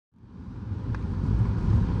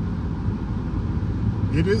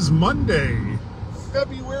It is Monday,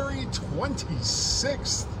 February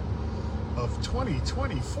 26th of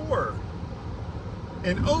 2024.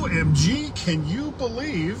 And OMG, can you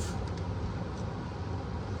believe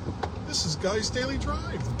this is Guy's Daily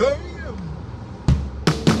Drive? Bam!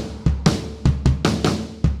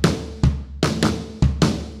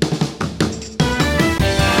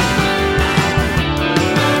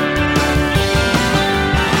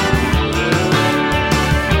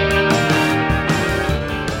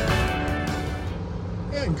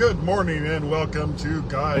 Good morning and welcome to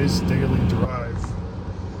Guy's Daily Drive,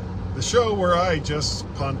 the show where I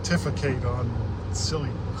just pontificate on silly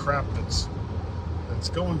crap that's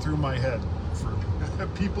going through my head for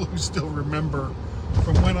people who still remember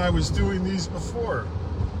from when I was doing these before.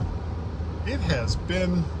 It has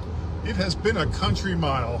been a country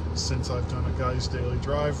mile since I've done a Guy's Daily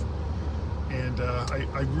Drive, and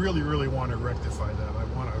I really want to rectify that. I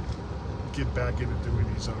want to get back into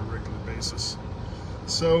doing these on a regular basis.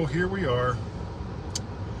 So here we are,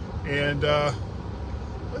 and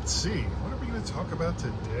let's see, what are we going to talk about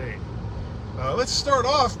today? Let's start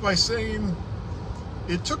off by saying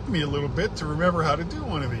it took me a little bit to remember how to do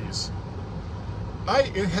one of these.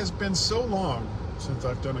 It has been so long since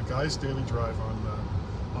I've done a Guy's Daily Drive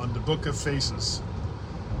on the Book of Faces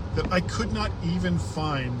that I could not even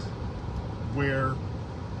find where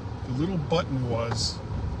the little button was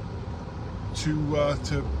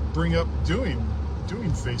to bring up doing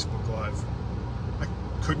Facebook Live. I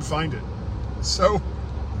couldn't find it. So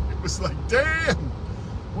it was like, damn,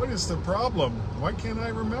 what is the problem? Why can't I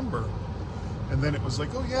remember? And then it was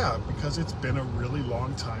like, oh yeah, because it's been a really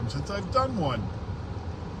long time since I've done one.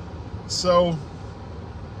 So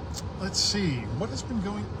let's see, what has been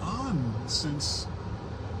going on since,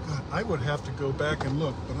 God, I would have to go back and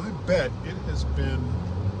look, but I bet it has been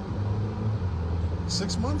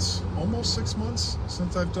 6 months, almost 6 months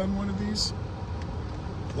since I've done one of these.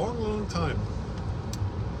 Long time.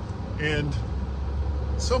 And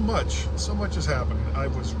so much is happening. I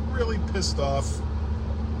was really pissed off.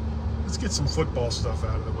 Let's get some football stuff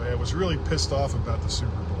out of the way. I was really pissed off about the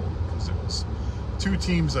Super Bowl because it was two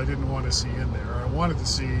teams I didn't want to see in there. I wanted to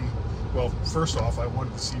see, well, first off, I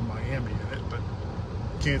wanted to see Miami in it, but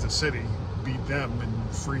Kansas City beat them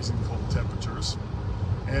in freezing cold temperatures.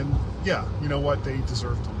 And yeah, you know what? They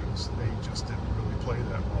deserved to lose. They just didn't really play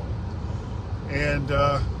that well. And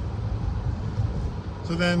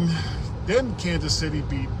so then Kansas City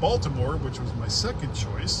beat Baltimore, which was my second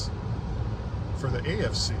choice for the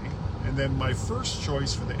AFC. And then my first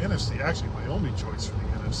choice for the NFC, actually my only choice for the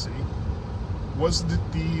NFC, was the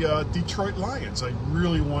Detroit Lions. I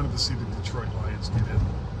really wanted to see the Detroit Lions get in,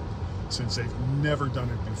 since they've never done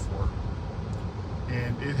it before.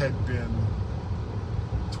 And it had been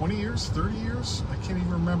 20 years, 30 years? I can't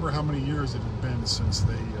even remember how many years it had been since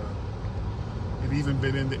they had even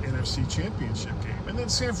been in the NFC Championship game. And then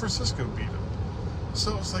San Francisco beat them.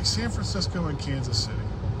 So it's like San Francisco and Kansas City.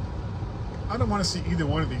 I don't want to see either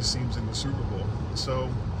one of these teams in the Super Bowl. So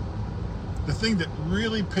the thing that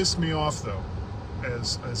really pissed me off, though,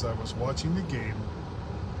 as I was watching the game,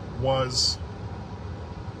 was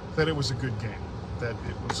that it was a good game. That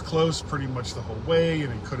it was close pretty much the whole way,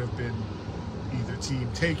 and it could have been either team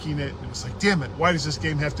taking it. It was like, damn it, why does this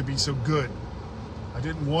game have to be so good? I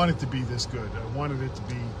didn't want it to be this good. I wanted it to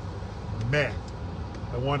be meh.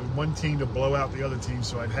 I wanted one team to blow out the other team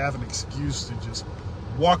so I'd have an excuse to just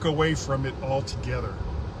walk away from it altogether.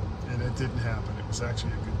 And it didn't happen. It was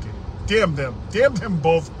actually a good game. Damn them. Damn them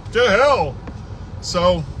both to hell.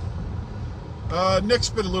 So,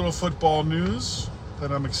 next bit of little football news that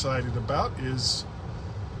I'm excited about is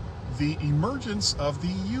the emergence of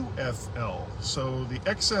the UFL. So the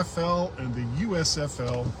XFL and the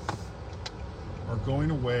USFL are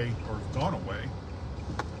going away, or have gone away,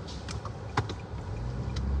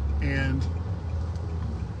 and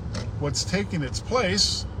what's taking its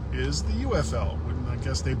place is the UFL. And I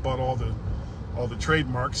guess they bought all the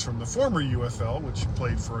trademarks from the former UFL, which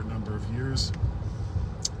played for a number of years.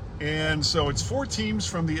 And so it's 4 teams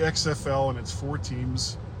from the XFL and it's 4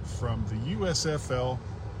 teams from the USFL.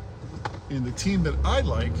 And the team that I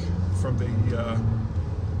like from the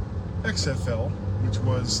XFL, which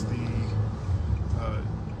was the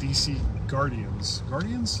DC Guardians.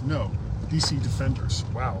 Guardians? No. DC Defenders.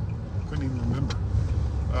 Wow. Couldn't even remember.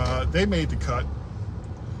 They made the cut.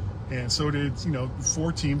 And so did,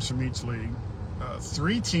 4 teams from each league.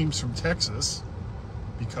 3 teams from Texas,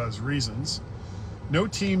 because reasons. No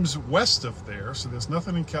teams west of there, so there's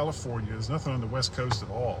nothing in California. There's nothing on the West Coast at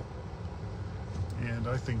all. And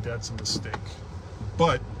I think that's a mistake.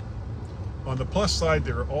 But on the plus side,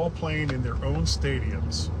 they're all playing in their own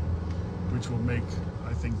stadiums, which will make,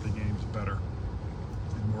 think the game's better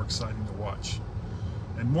and more exciting to watch.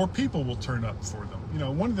 And more people will turn up for them. You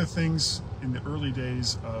know, one of the things in the early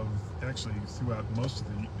days of, actually throughout most of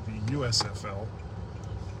the USFL,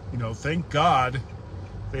 you know, thank God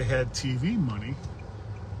they had TV money,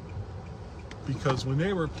 because when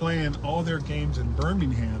they were playing all their games in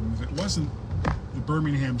Birmingham, if it wasn't the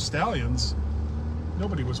Birmingham Stallions,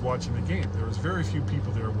 nobody was watching the game. There was very few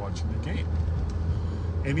people there watching the game.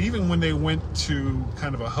 And even when they went to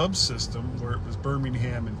kind of a hub system where it was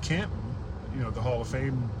Birmingham and Canton, you know, the Hall of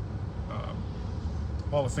Fame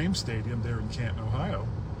Stadium there in Canton, Ohio,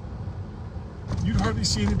 you'd hardly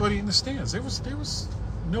see anybody in the stands. There was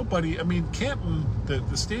nobody. I mean, Canton,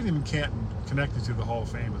 the stadium in Canton, connected to the Hall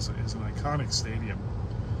of Fame, is an iconic stadium,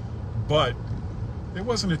 but there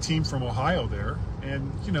wasn't a team from Ohio there.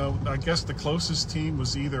 And, you know, I guess the closest team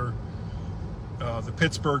was either the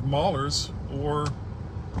Pittsburgh Maulers or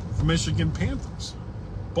the Michigan Panthers,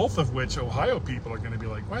 both of which Ohio people are going to be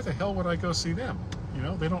like, why the hell would I go see them? You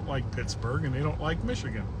know, they don't like Pittsburgh and they don't like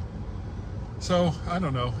Michigan. So, I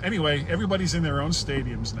don't know. Anyway, everybody's in their own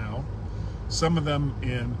stadiums now. Some of them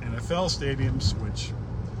in NFL stadiums, which,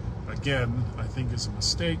 again, I think is a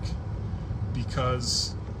mistake,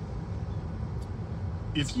 because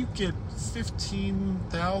if you get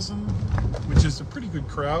 15,000, which is a pretty good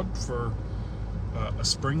crowd for a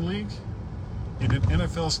spring league, in an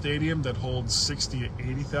NFL stadium that holds 60 to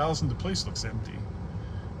 80,000, the place looks empty.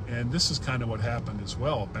 And this is kind of what happened as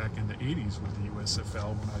well back in the 80s with the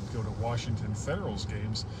USFL. When I'd go to Washington Federals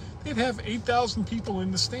games, they'd have 8,000 people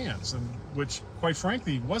in the stands, and which, quite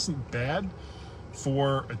frankly, wasn't bad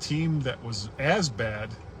for a team that was as bad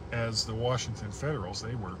as the Washington Federals.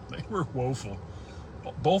 They were woeful.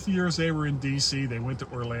 Both years they were in DC, they went to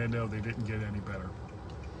Orlando, they didn't get any better.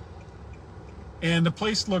 And the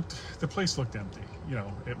place looked empty. You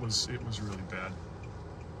know, it was really bad.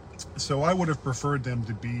 So I would have preferred them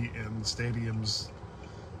to be in stadiums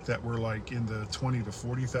that were like in the 20 to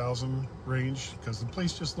 40,000 range, because the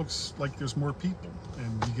place just looks like there's more people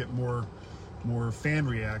and you get more fan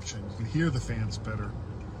reaction. You can hear the fans better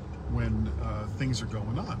when things are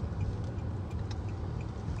going on.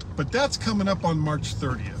 But that's coming up on March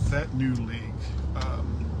 30th, that new league.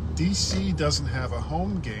 DC doesn't have a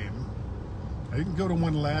home game. I didn't go to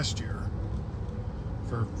one last year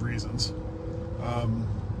for reasons.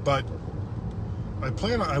 But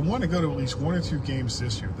I want to go to at least 1 or 2 games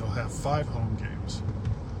this year. They'll have 5 home games.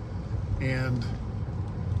 And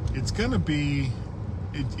it's going to be,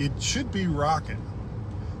 it should be rocking.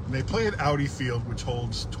 And they play at Audi Field, which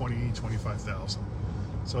holds 25,000.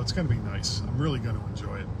 So it's going to be nice. I'm really going to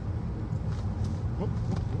enjoy it. Whoop,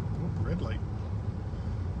 whoop, whoop, whoop, red light.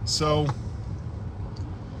 So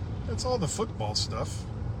that's all the football stuff.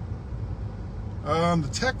 On the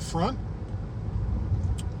tech front,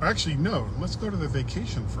 actually, no, let's go to the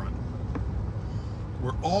vacation front.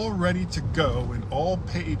 We're all ready to go and all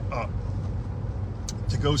paid up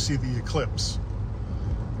to go see the eclipse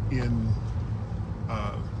in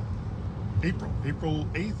April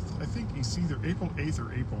 8th, I think. It's either April 8th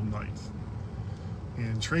or April 9th.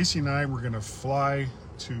 And Tracy and I were going to fly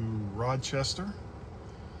to Rochester,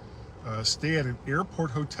 stay at an airport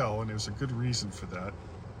hotel, and there's a good reason for that.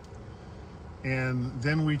 And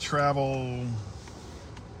then we travel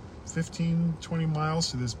 15, 20 miles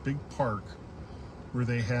to this big park where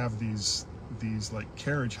they have these like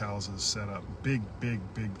carriage houses set up, big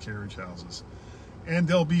carriage houses. And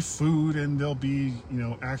there'll be food and there'll be, you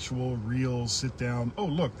know, actual real sit down, oh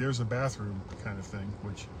look, there's a bathroom kind of thing,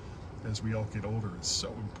 which as we all get older is so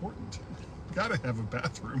important. Gotta have a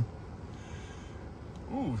bathroom.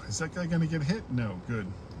 Ooh, is that guy gonna get hit? No, good.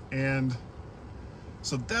 And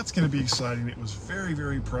so that's gonna be exciting. It was very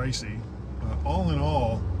pricey. All in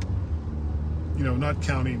all, you know, not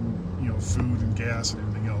counting, you know, food and gas and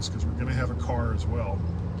everything else, because we're going to have a car as well.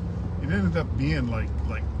 It ended up being like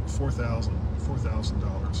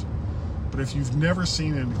 $4,000. But if you've never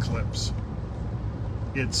seen an eclipse,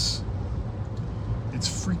 it's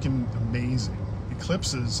freaking amazing.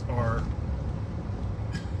 Eclipses are,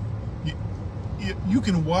 you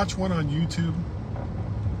can watch one on YouTube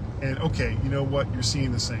and okay, you know what, you're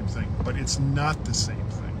seeing the same thing, but it's not the same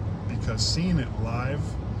thing, because seeing it live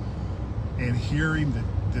and hearing the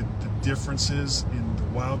differences in the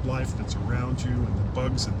wildlife that's around you and the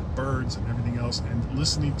bugs and the birds and everything else, and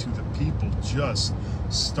listening to the people just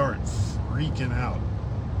start freaking out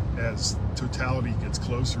as totality gets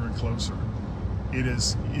closer and closer.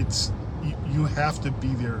 You have to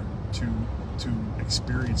be there to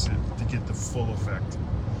experience it to get the full effect.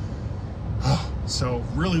 So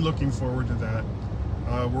really looking forward to that.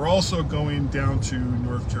 We're also going down to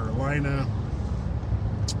North Carolina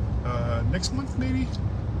next month, maybe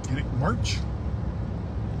in March.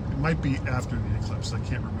 It might be after the eclipse. I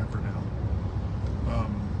can't remember now.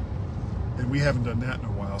 And we haven't done that in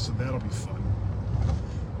a while, so that'll be fun.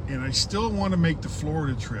 And I still want to make the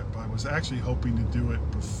Florida trip. I was actually hoping to do it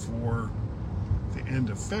before the end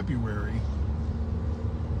of February,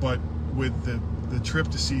 but with the trip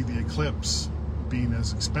to see the eclipse being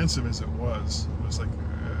as expensive as it was like,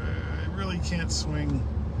 I really can't swing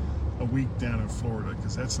a week down in Florida,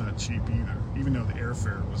 because that's not cheap either, even though the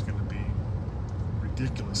airfare was going to be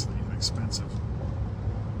ridiculously inexpensive.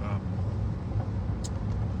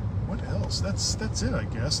 What else? That's it, I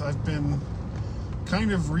guess. I've been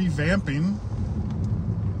kind of revamping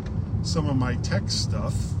some of my tech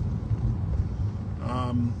stuff.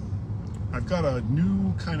 I've got a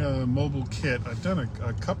new kind of mobile kit. I've done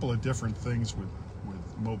a couple of different things with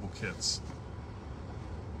mobile kits,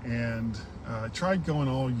 and I tried going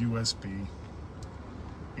all USB,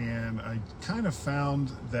 and I kind of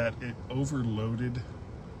found that it overloaded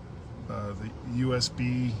the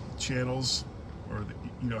USB channels, or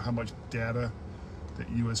how much data that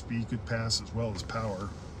USB could pass, as well as power,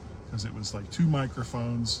 because it was like 2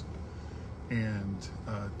 microphones and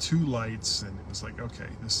 2 lights, and it was like, okay,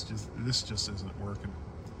 this just isn't working.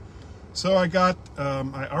 So I got,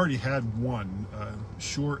 I already had one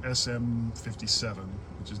Shure SM57,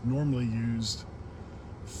 which is normally used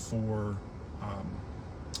for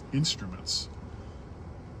instruments,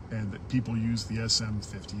 and that people use the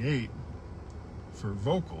SM58 for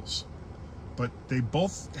vocals. But they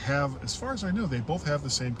both have, as far as I know, they both have the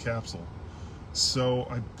same capsule. So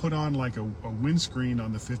I put on like a windscreen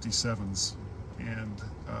on the 57s, and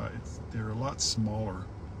they're a lot smaller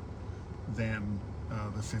than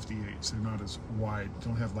the 58s. They're not as wide,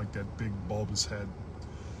 don't have like that big bulbous head.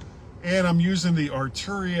 And I'm using the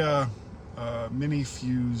Arturia Mini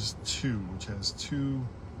Fuse 2, which has 2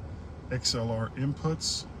 XLR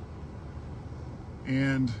inputs.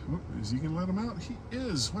 And is he gonna let him out? He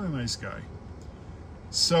is. What a nice guy.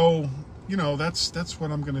 So, that's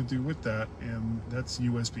what I'm gonna do with that, and that's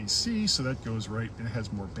USB-C, so that goes right, it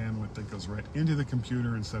has more bandwidth, that goes right into the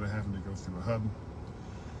computer instead of having to go through a hub.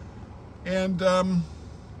 And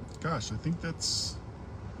gosh, I think that's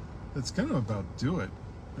gonna about do it.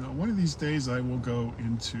 One of these days I will go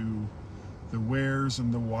into the wheres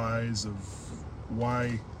and the whys of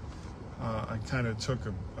why I kind of took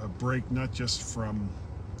a break, not just from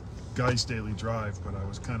Guy's Daily Drive, but I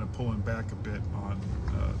was kind of pulling back a bit on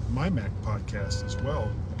my Mac podcast as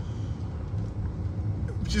well.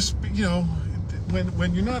 Just,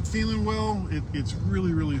 when you're not feeling well, it's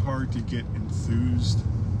really, really hard to get enthused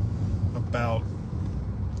about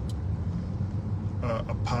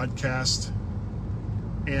a podcast.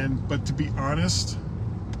 But to be honest,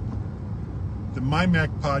 the My Mac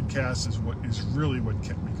podcast is really what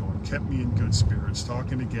kept me going, kept me in good spirits,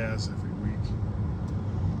 talking to Gaz every week.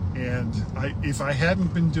 And if I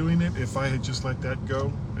hadn't been doing it, if I had just let that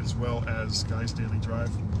go, as well as Guy's Daily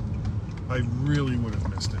Drive, I really would have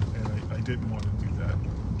missed it, and I didn't want to do that.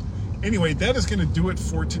 Anyway, that is going to do it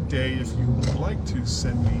for today. If you would like to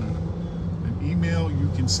send me an email, you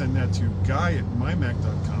can send that to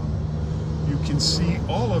guy@mymac.com. You can see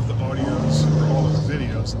all of the audios, or all of the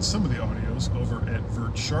videos, and some of the audios over at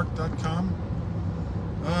vertshark.com.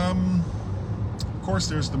 Of course,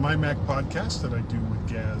 there's the My Mac podcast that I do with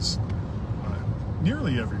Gaz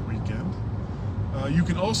nearly every weekend. You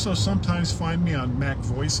can also sometimes find me on Mac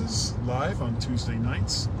Voices live on Tuesday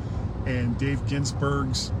nights, and Dave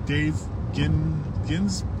Ginsburg's,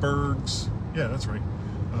 yeah, that's right,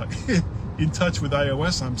 In Touch with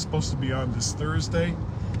iOS. I'm supposed to be on this Thursday.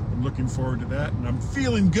 I'm looking forward to that, and I'm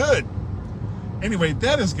feeling good. Anyway,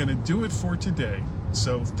 that is going to do it for today.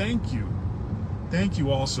 So thank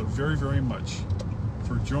you all so very, very much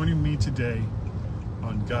for joining me today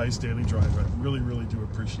on Guy's Daily Drive. I really, really do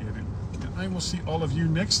appreciate it. And I will see all of you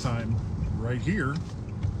next time right here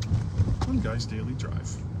on Guy's Daily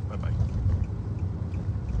Drive. Bye-bye.